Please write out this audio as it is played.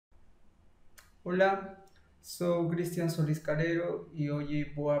Hola, soy Cristian Solís Calero y hoy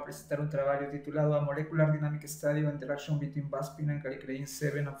voy a presentar un trabajo titulado A Molecular Dynamic Study of Interaction Between vaspin and kallikreins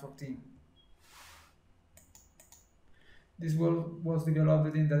 7 and 14. This work was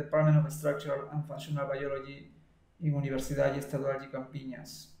developed in the Department of Structural and Functional Biology in Universidade Estadual de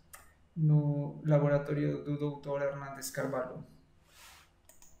Campinas, no laboratório do Dr. Hernández Carvalho.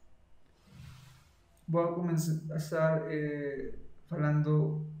 Voy a comenzar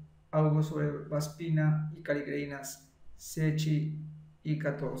falando algo sobre vaspina y kallikreinas 7 y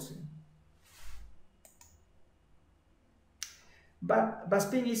 14.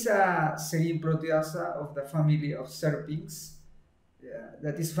 Vaspin is a serine protease of the family of serpins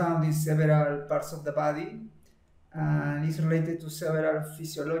that is found in several parts of the body and is related to several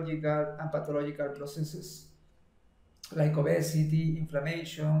physiological and pathological processes like obesity,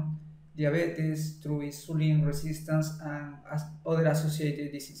 inflammation, diabetes through insulin resistance, and other associated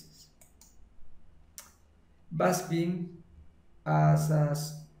diseases. Vaspin, as a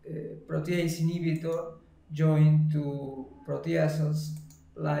protease inhibitor, joined to proteases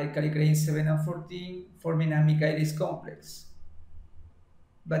like kallikreins 7 and 14, forming a Michaelis complex.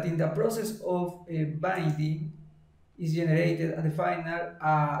 But in the process of binding, is generated at the final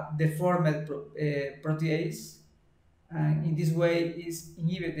deformed protease, and in this way is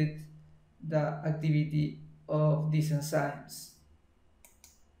inhibited the activity of these enzymes.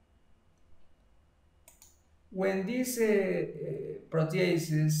 When these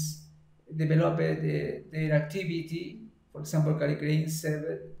proteases develop their activity, for example, kallikreins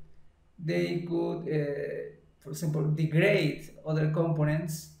 7, they could, for example, degrade other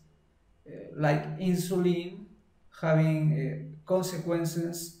components like insulin, having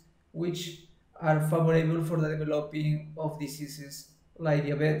consequences which are favorable for the developing of diseases like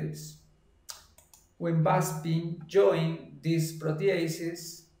diabetes. When vaspin join these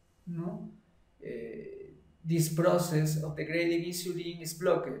proteases, this process of degrading insulin is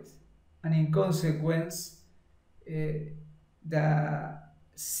blocked, and in consequence, the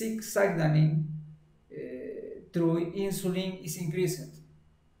signaling through insulin is increased.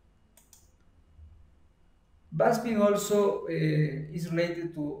 Vaspin also is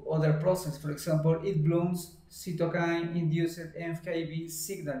related to other processes. For example, it blocks cytokine-induced MKB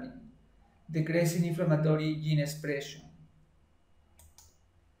signaling, decreasing inflammatory gene expression.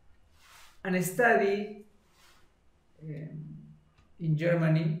 And a study in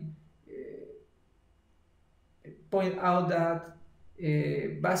Germany point out that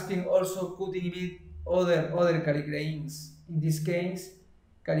vaspin also could inhibit other kallikreins, in this case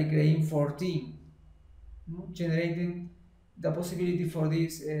kallikrein 14, generating the possibility for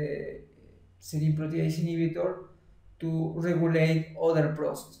this serine protease inhibitor to regulate other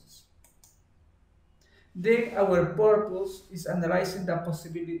processes. Then our purpose is analyzing the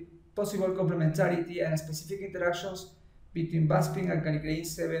possible complementarity and specific interactions between vaspin and kallikrein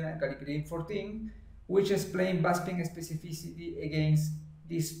 7 and kallikrein 14, which explain vaspin specificity against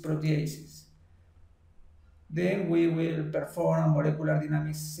these proteases. Then we will perform a molecular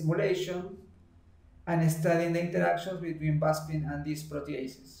dynamics simulation and studying the interactions between vaspin and these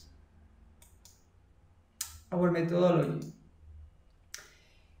proteases. Our methodology.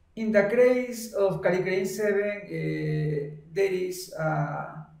 In the case of kallikrein 7, there is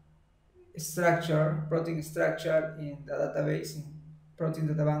a structure, protein structure in the database, in protein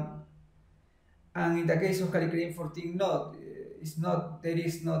data bank. And in the case of kallikrein 14, there is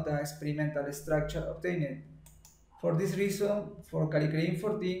not an experimental structure obtained. For this reason, for kallikrein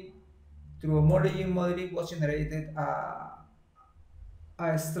 14, through homology modeling was generated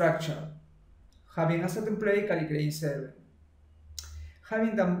a structure having as a template kallikrein 7.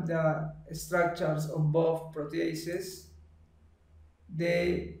 Having the structures of both proteases,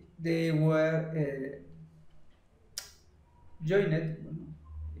 they were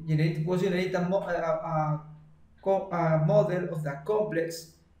was generated a model of the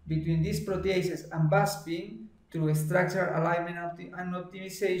complex between these proteases and vaspin through structural alignment and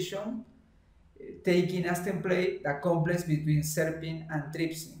optimization, taking as template the complex between serpin and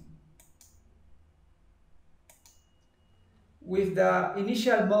trypsin. With the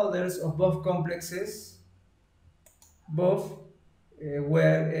initial models of both complexes, both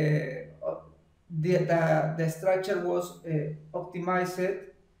where the structure was optimized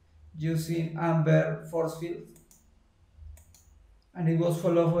using amber force field, and it was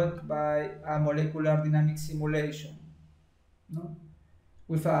followed by a molecular dynamic simulation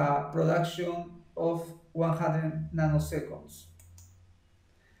with a production of 100 nanoseconds.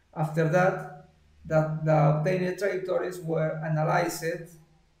 After that, the obtained trajectories were analyzed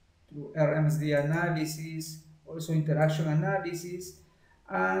through RMSD analysis, also interaction analysis,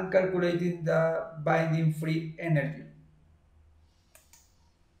 and calculating the binding free energy.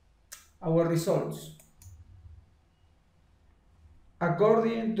 Our results.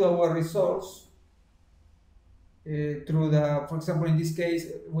 According to our results, for example, in this case,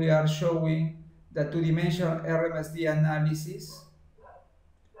 we are showing the two-dimensional RMSD analysis,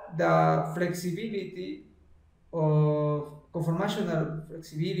 the flexibility of conformational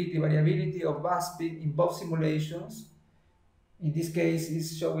flexibility, variability of vaspin in both simulations. In this case,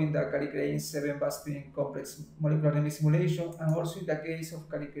 is showing the kallikrein 7 vaspin complex molecular dynamic simulation, and also in the case of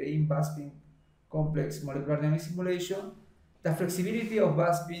kallikrein vaspin complex molecular dynamic simulation, the flexibility of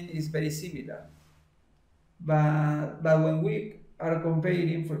vaspin is very similar. But when we are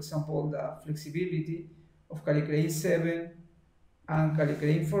comparing, for example, the flexibility of kallikrein 7 and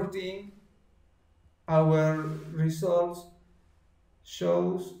kallikrein 14, our results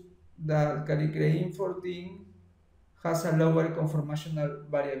shows that kallikrein 14 has a lower conformational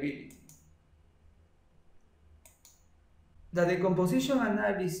variability. The decomposition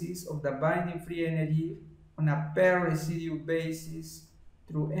analysis of the binding free energy on a per residue basis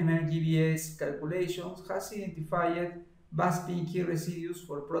through MMGBS calculations has identified vaspin key residues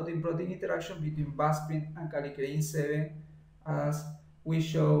for protein-protein interaction between vaspin and kallikrein 7, as we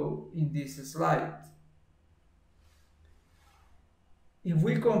show in this slide. If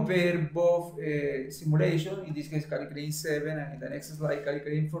we compare both simulations, in this case kallikrein 7 and in the next slide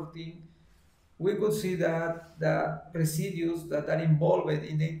kallikrein 14, we could see that the residues that are involved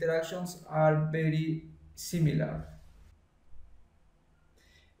in the interactions are very similar.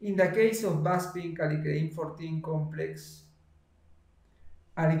 In the case of vaspin kallikrein 14 complex,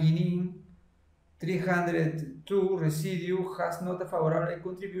 arginine 302 residue has not a favorable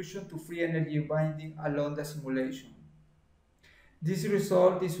contribution to free energy binding along the simulation. This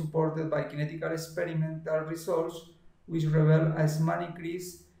result is supported by kinetical experimental results, which reveal a small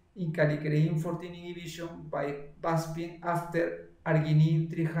increase in kallikrein 14 inhibition by vaspin after arginine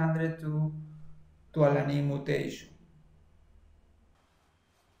 302 to alanine mutation.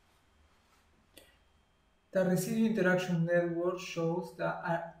 The residue interaction network shows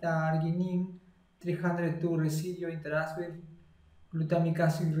that the arginine 302 residue interacts with glutamic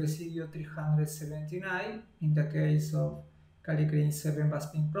acid residue 379 in the case of kallikrein 7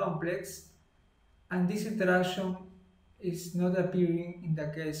 vaspin complex, and this interaction is not appearing in the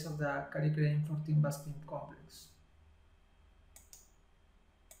case of the kallikrein 14 vaspin complex.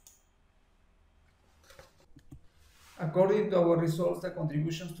 According to our results, the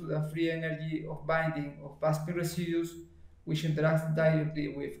contributions to the free energy of binding of vaspin residues which interact directly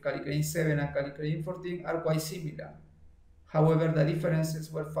with kallikrein 7 and kallikrein 14 are quite similar. However, the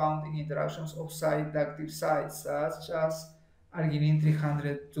differences were found in interactions outside the active site, such as arginine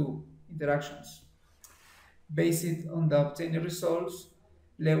 302 interactions. Based on the obtained results,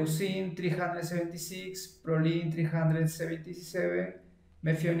 leucine 376, proline 377,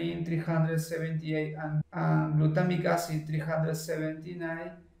 methionine 378, and glutamic acid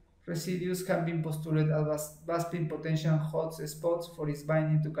 379 residues have been postulated as vaspin potential hot spots for its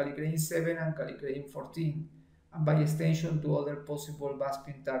binding to kallikrein 7 and kallikrein 14, and by extension to other possible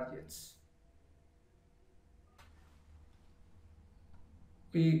vaspin targets.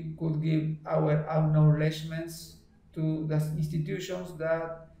 We could give our acknowledgements to the institutions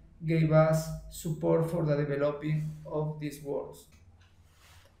that gave us support for the developing of these works.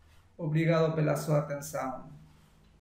 Obrigado pela sua atenção.